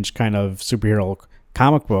 90s image kind of superhero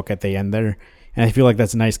comic book at the end there. And I feel like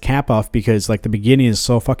that's a nice cap off because like the beginning is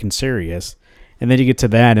so fucking serious. And then you get to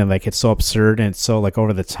that and like it's so absurd and it's so like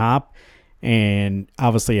over the top and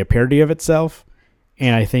obviously a parody of itself.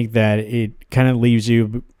 And I think that it kind of leaves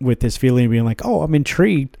you with this feeling of being like, oh, I'm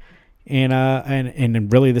intrigued.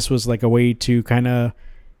 And really this was like a way to kind of,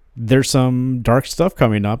 there's some dark stuff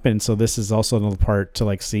coming up. And so this is also another part to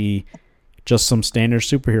like see just some standard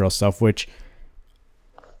superhero stuff, which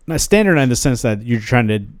not standard in the sense that you're trying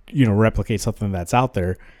to, replicate something that's out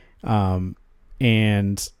there.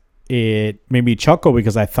 And it made me chuckle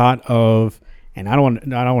because I thought of, and I don't want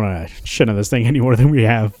to shit on this thing any more than we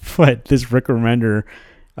have, but this Rick Remender,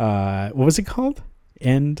 what was it called?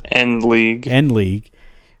 End League,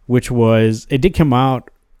 which was, it did come out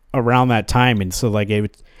around that time. And so like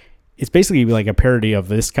it's basically like a parody of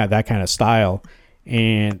that kind of style.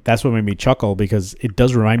 And that's what made me chuckle because it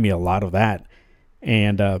does remind me a lot of that.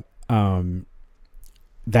 And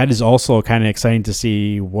that is also kind of exciting to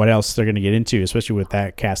see what else they're going to get into, especially with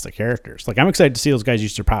that cast of characters. Like I'm excited to see those guys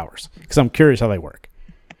use their powers because I'm curious how they work.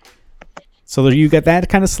 So you got that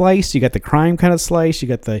kind of slice, you got the crime kind of slice, you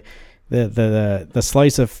got the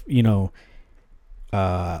slice of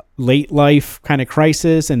late life kind of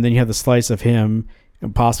crisis, and then you have the slice of him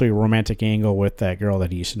and possibly a romantic angle with that girl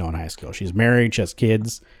that he used to know in high school. She's married, she has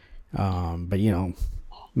kids, but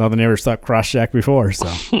nothing ever stuck cross-check before.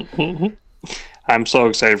 So I'm so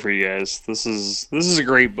excited for you guys. This is a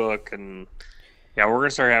great book, and yeah, we're gonna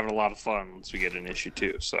start having a lot of fun once we get an issue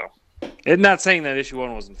 2. So, I'm not saying that issue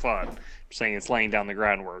 1 wasn't fun. I'm saying it's laying down the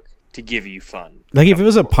groundwork to give you fun. Like if it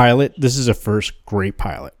was a pilot, this is a first great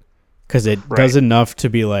pilot because it does enough to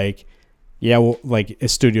be like, yeah, well, like a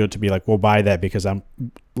studio to be like, we'll buy that because I'm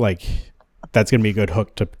like, that's gonna be a good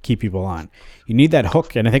hook to keep people on. You need that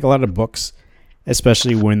hook, and I think a lot of books,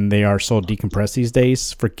 especially when they are so decompressed these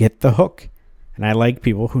days, forget the hook. And I like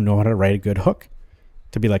people who know how to write a good hook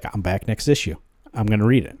to be like, I'm back next issue. I'm going to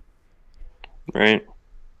read it. Right.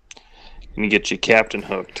 Let me get you Captain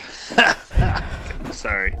Hooked.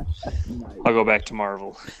 Sorry. I'll go back to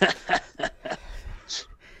Marvel.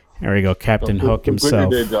 There we go. Captain Hook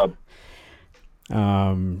himself.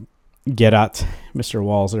 Get out, Mr.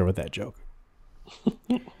 Walls there with that joke.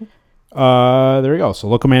 There we go. So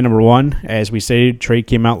Local Man number 1, as we stated, trade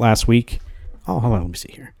came out last week. Oh, hold on. Let me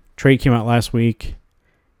see here. Trade came out last week.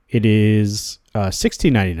 It is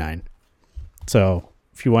 $16.99. So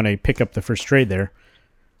if you want to pick up the first trade there,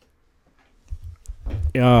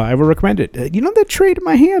 I would recommend it. That trade in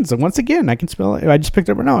my hands, and once again, I can smell it. I just picked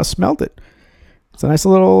it up right now. I smelled it. It's a nice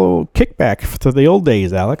little kickback to the old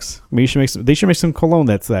days, Alex. Maybe they should make some cologne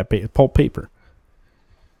that's that pulp paper.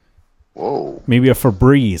 Whoa. Maybe a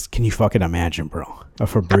Febreze. Can you fucking imagine, bro? A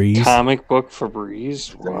Febreze. A comic book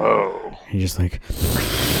Febreze? Whoa. You're just like,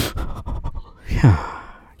 yeah,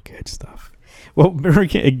 good stuff. Well, remember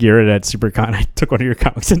Garrett at SuperCon? I took one of your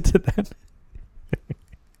comics into that.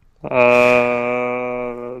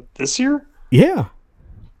 This year? Yeah.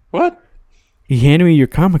 What? He handed me your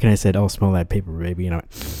comic, and I said, "Oh, smell that paper, baby."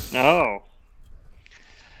 Oh.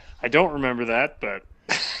 I don't remember that, but...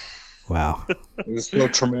 Wow. It's so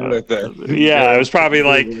traumatic that. Yeah, I was probably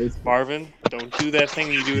like, Marvin, don't do that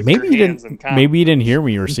thing you do with your hands and comics. Maybe you didn't hear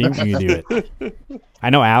me or see me do it. I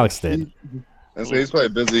know Alex did. So he's probably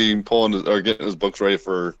busy pulling or getting his books ready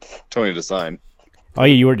for Tony to sign. Oh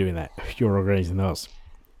yeah, you were doing that. You were organizing those.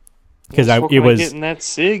 Because it was getting that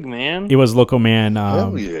SIG, man. It was Local Man.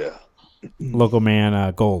 Hell yeah. Local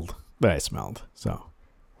Man Gold that I smelled. So.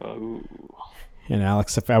 Oh. And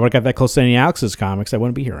Alex, if I would have got that close to any Alex's comics, I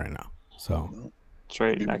wouldn't be here right now. So That's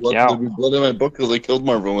right. There'd Knock be you out. blood in my book because I killed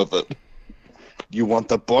Marvin with it. You want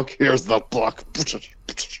the book? Here's the book.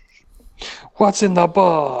 What's in the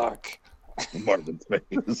book? Marvin's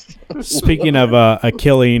face. speaking of a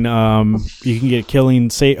killing, you can get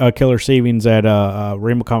killer savings at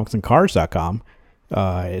RainbowComicsandCars.com.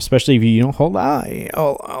 Especially if you hold on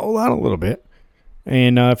a little bit,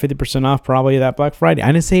 and 50% off probably that Black Friday. I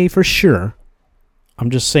didn't say for sure. I'm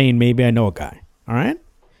just saying maybe I know a guy. All right,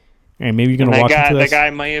 and maybe you're gonna walk into this. That guy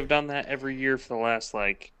might have done that every year for the last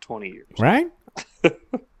 20 years, right?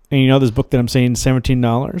 And this book that I'm saying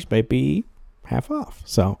 $17 might be half off.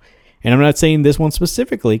 So, and I'm not saying this one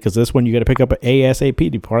specifically because this one you got to pick up at ASAP to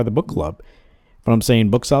be part of the book club. But I'm saying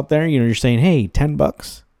books out there. You're saying, hey, $10,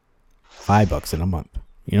 $5 in a month.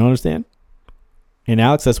 You know what I'm saying? And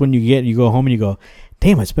Alex, that's when you go home and you go,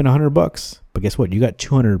 damn, I spent $100. But guess what? You got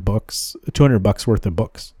 $200 worth of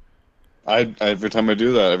books. Every time I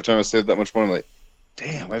do that, every time I save that much money, I'm like,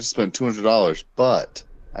 damn, I just spent $200, but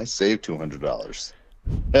I saved $200.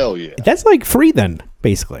 Hell yeah. That's like free then,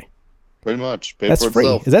 basically. Pretty much. That's for free.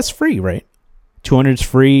 itself. That's free, right? 200 is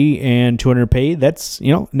free and 200 paid. That's,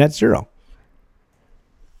 net zero.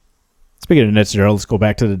 Speaking of net zero, let's go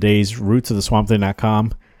back to the days. Roots of the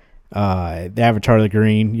SwampThing.com. The Avatar of the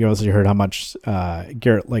Green. You also heard how much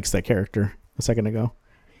Garrett likes that character a second ago.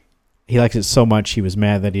 He likes it so much he was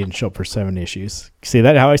mad that he didn't show up for 7 issues. See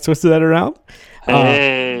that? How I twisted that around?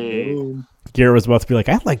 Hey. Garrett was about to be like,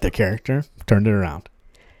 I like the character. Turned it around.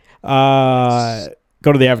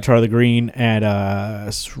 Go to the Avatar of the Green at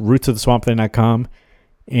rootsoftheswampthing.com.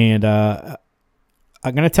 And I'm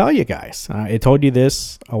going to tell you guys. I told you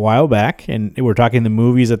this a while back, and we're talking the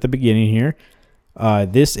movies at the beginning here.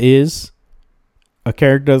 This is a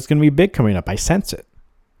character that's going to be big coming up. I sense it.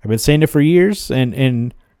 I've been saying it for years,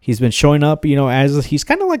 and he's been showing up, as he's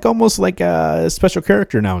kind of like almost like a special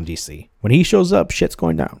character now in DC. When he shows up, shit's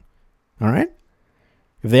going down. All right?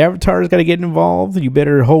 If the Avatar's got to get involved, you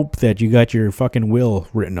better hope that you got your fucking will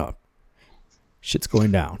written up. Shit's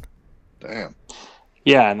going down. Damn.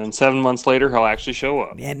 Yeah, and then 7 months later, he'll actually show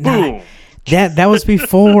up. Yeah, Boom. That was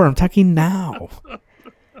before. I'm talking now.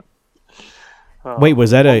 Wait,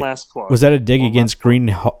 was that a dig against Green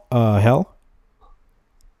Hell?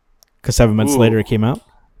 Because 7 months later it came out?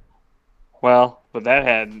 Well, but that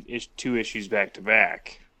had 2 issues back to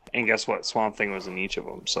back. And guess what? Swamp Thing was in each of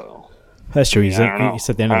them, so... That's true. He said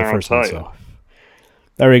the end of the first one. So.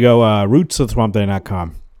 There we go.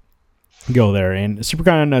 Rootsoftheswampthing.com. Go there. And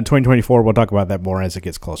SuperCon 2024, we'll talk about that more as it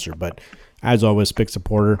gets closer. But as always, big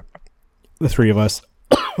supporter, the 3 of us.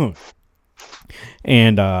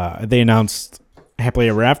 And they announced Happily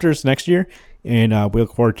Ever Afters next year. And we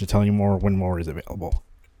look forward to telling you more when more is available.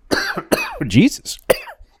 Jesus.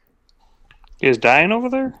 You guys dying over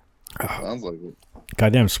there? Sounds like it.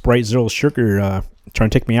 Goddamn Sprite Zero Sugar trying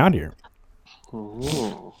to take me out here.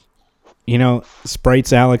 Ooh.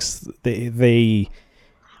 Sprites, Alex, they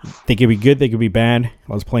could be good, they could be bad.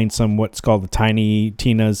 I was playing what's called the Tiny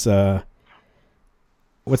Tina's.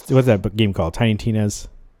 What's that game called? Tiny Tina's.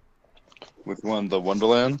 Which one? The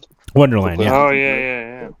Wonderland? Wonderland, yeah. Oh,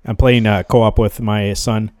 yeah. I'm playing co-op with my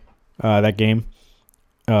son, that game.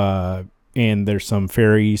 And there's some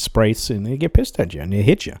fairy sprites, and they get pissed at you, and they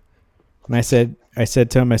hit you. And I said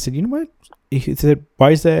to him, you know what? He said,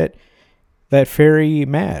 why is that fairy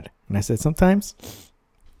mad? And I said, sometimes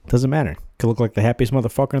it doesn't matter. Could look like the happiest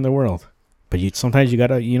motherfucker in the world. But sometimes you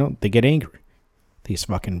gotta, they get angry. These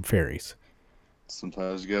fucking fairies.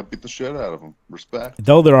 Sometimes you gotta beat the shit out of them. Respect.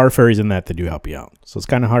 Though there are fairies in that do help you out. So it's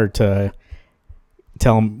kind of hard to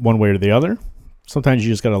tell them one way or the other. Sometimes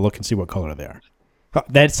you just gotta look and see what color they are. Oh,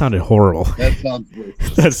 that sounded horrible. That sounds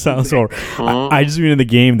racist. That sounds horrible. I just mean in the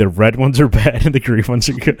game, the red ones are bad and the green ones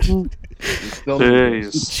are good.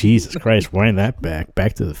 Jesus Christ, wind that back.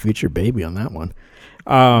 Back to the Future baby on that one.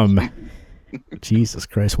 Jesus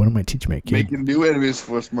Christ, what am I teaching my kid? Making new enemies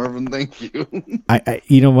for us, Marvin. Thank you. I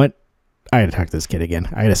you know what? I had to talk to this kid again.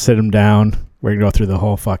 I had to sit him down. We're going to go through the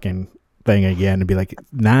whole fucking thing again and be like,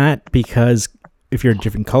 not because if you're a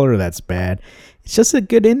different color, that's bad. It's just a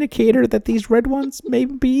good indicator that these red ones may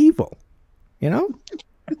be evil.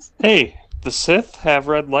 Hey, the Sith have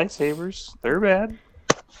red lightsabers. They're bad.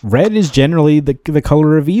 Red is generally the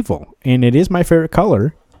color of evil, and it is my favorite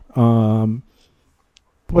color. Well,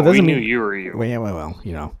 we knew you were you. Well,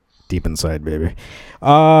 deep inside, baby.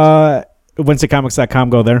 WednesdayComics.com,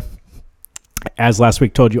 go there. As last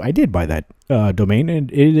week told you, I did buy that domain,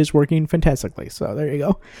 and it is working fantastically. So there you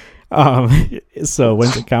go. So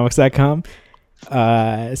WednesdayComics.com.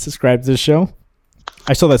 Subscribe to the show.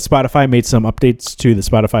 I saw that Spotify made some updates to the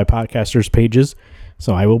Spotify podcasters pages,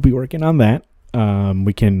 so I will be working on that.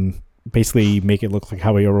 We can basically make it look like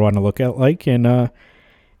how we want to look at like, and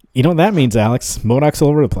you know what that means, Alex? MODOKs all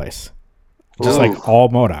over the place, just like all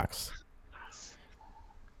MODOKs.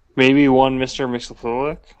 Maybe one Mr.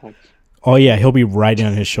 Mixophilic. Oh yeah, he'll be riding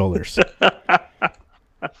on his shoulders.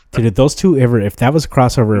 Dude, if those two ever, if that was a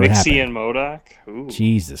crossover, Mixie and MODOK. Ooh.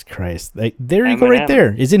 Jesus Christ! There you go, right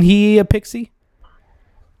there. Isn't he a pixie?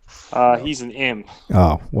 He's an imp.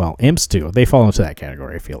 Oh well, imps too. They fall into that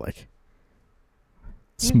category. I feel like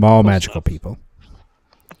small magical people.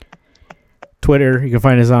 Twitter, you can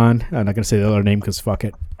find us on. I'm not gonna say the other name because fuck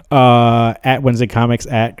it. At Wednesday Comics,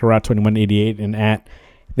 at Garage2188, and at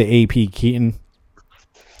the AP Keaton.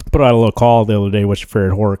 Put out a little call the other day. What's your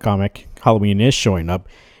favorite horror comic? Halloween is showing up,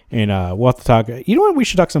 and we'll have to talk. You know what? We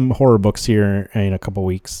should talk some horror books here in a couple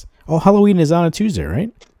weeks. Oh, Halloween is on a Tuesday, right?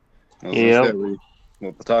 Yeah.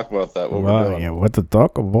 We'll talk about that. What to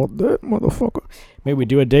talk about that, motherfucker? Maybe we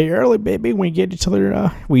do a day early, baby. We get each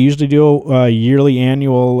other. We usually do a yearly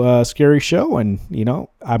annual scary show, and you know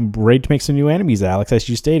I'm ready to make some new enemies, Alex. As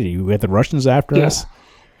you stated, you had the Russians after us.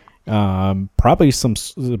 Probably some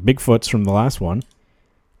Bigfoots from the last one.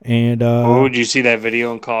 And did you see that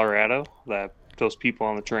video in Colorado? Those people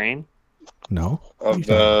on the train? No. Of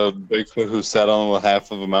the Bigfoot who sat on half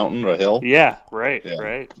of a mountain or a hill? Yeah, right,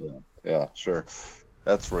 right. Yeah, sure.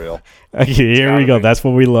 That's real. Okay, here we go. That's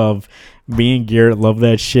what we love. Me and Garrett love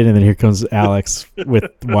that shit, and then here comes Alex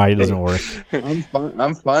with why it doesn't work.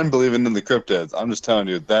 I'm fine believing in the cryptids. I'm just telling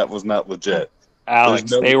you, that was not legit.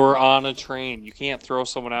 Alex, they were on a train. You can't throw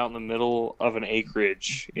someone out in the middle of an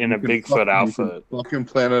acreage in a Bigfoot outfit. Fucking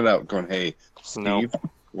plan it out going, hey, Steve,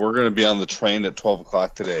 we're going to be on the train at 12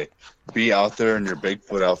 o'clock today. Be out there in your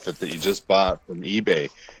Bigfoot outfit that you just bought from eBay.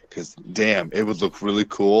 Because, damn, it would look really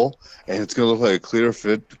cool. And it's going to look like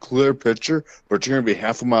a clear picture, but you're going to be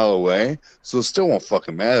half a mile away. So it still won't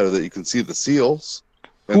fucking matter that you can see the seals.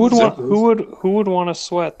 Who would want to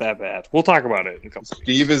sweat that bad? We'll talk about it in a couple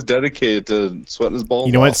Steve weeks. Is dedicated to sweating his balls.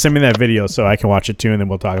 You know what? Send me that video so I can watch it too, and then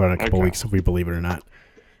we'll talk about it in a couple weeks if we believe it or not.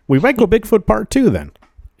 We might go Bigfoot Part 2 then.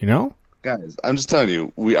 You know? Guys, I'm just telling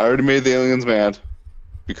you, we already made the aliens mad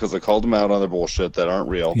because I called them out on their bullshit that aren't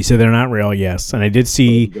real. You said they're not real, yes. And I did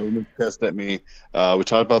see... The government pissed at me. We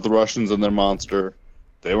talked about the Russians and their monster.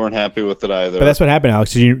 They weren't happy with it either. But that's what happened,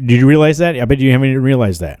 Alex. Did you realize that? I bet you haven't even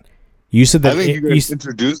realized that. You said that I think you guys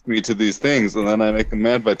introduced me to these things, and then I make them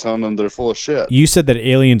mad by telling them they're full of shit. You said that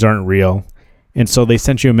aliens aren't real, and so they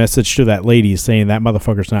sent you a message to that lady saying that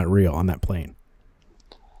motherfucker's not real on that plane.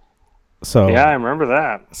 So yeah, I remember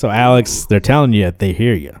that. So Alex, they're telling you they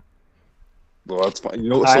hear you. Well, that's fine. You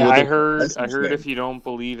know, I heard if you don't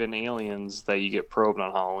believe in aliens, that you get probed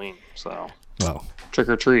on Halloween. So trick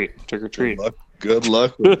or treat. Good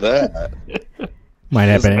luck with that. Might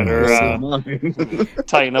happen.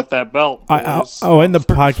 Tighten up that belt. In the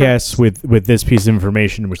podcast with this piece of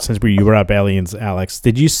information, which since you brought up aliens, Alex,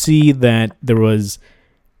 did you see that there was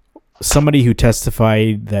somebody who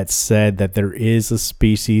testified that said that there is a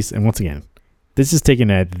species, and once again, this is taken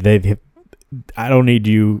at I don't need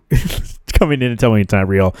you coming in and telling me it's not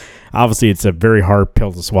real. Obviously, it's a very hard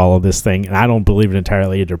pill to swallow, this thing, and I don't believe it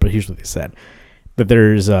entirely either. But here's what they said: that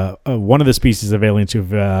there's one of the species of aliens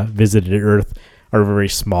who've visited Earth are very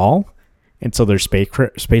small, and so their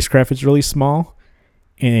spacecraft is really small,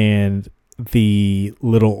 and the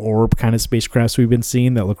little orb kind of spacecrafts we've been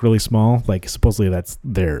seeing that look really small, like supposedly that's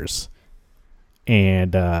theirs,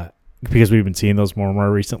 and because we've been seeing those more and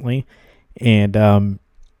more recently, and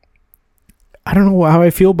I don't know how I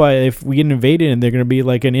feel by if we get invaded and they're going to be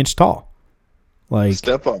like an inch tall, like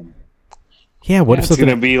step on. Yeah, what if it's going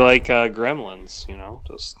to be like Gremlins? You know,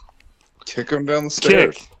 just kick them down the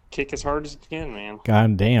stairs. Kick as hard as you can, man.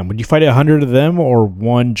 God damn. Would you fight 100 of them or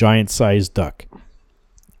one giant-sized duck?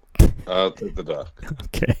 I'll take the duck.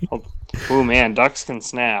 Okay. Oh, man. Ducks can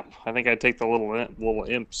snap. I think I'd take the little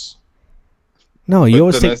imps. No, you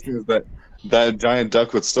always take... Nice thing is that giant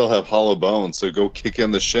duck would still have hollow bones, so go kick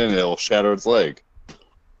in the shin, it'll shatter its leg.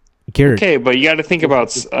 Garrett. Okay, but you got to think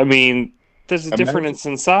about... I mean, there's a difference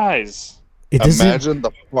in size. Imagine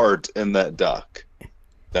the heart in that duck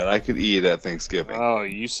that I could eat at Thanksgiving. Oh,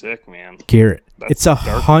 you sick, man. Garrett, it's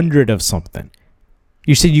 100 of something.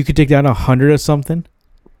 You said you could take down 100 of something?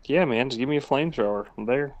 Yeah, man. Just give me a flamethrower. I'm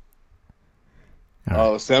there.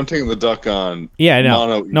 Oh, so I'm taking the duck on. Yeah, I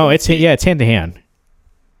know. No, it's hand to hand.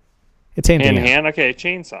 It's hand to hand. Okay,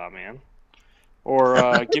 chainsaw, man.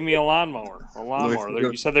 Or give me a lawnmower.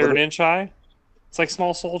 You said they're an inch high? It's like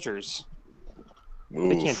Small Soldiers. Oof.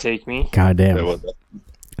 They can't take me. God damn.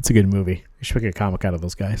 It's a good movie. You should make a comic out of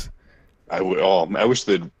those guys. I wish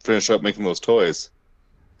they'd finish up making those toys.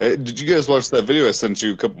 Did you guys watch that video I sent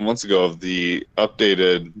you a couple months ago of the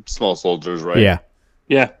updated small soldiers? Right? Yeah,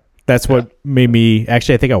 Yeah. that's what made me.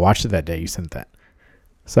 Actually, I think I watched it that day you sent that.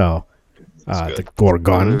 So, the The movie's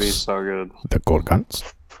Gorgons, so good. the Gorgons,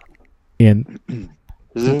 in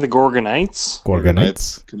Is it the Gorgonites?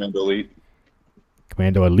 Gorgonites, Commando Elite.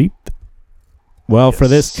 Commando Elite. Well, for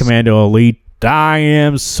this Yes. Commando Elite, I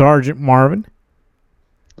am Sergeant Marvin.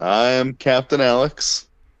 I am Captain Alex.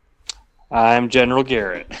 I'm General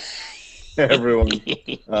Garrett. Everyone,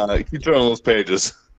 keep turning those pages.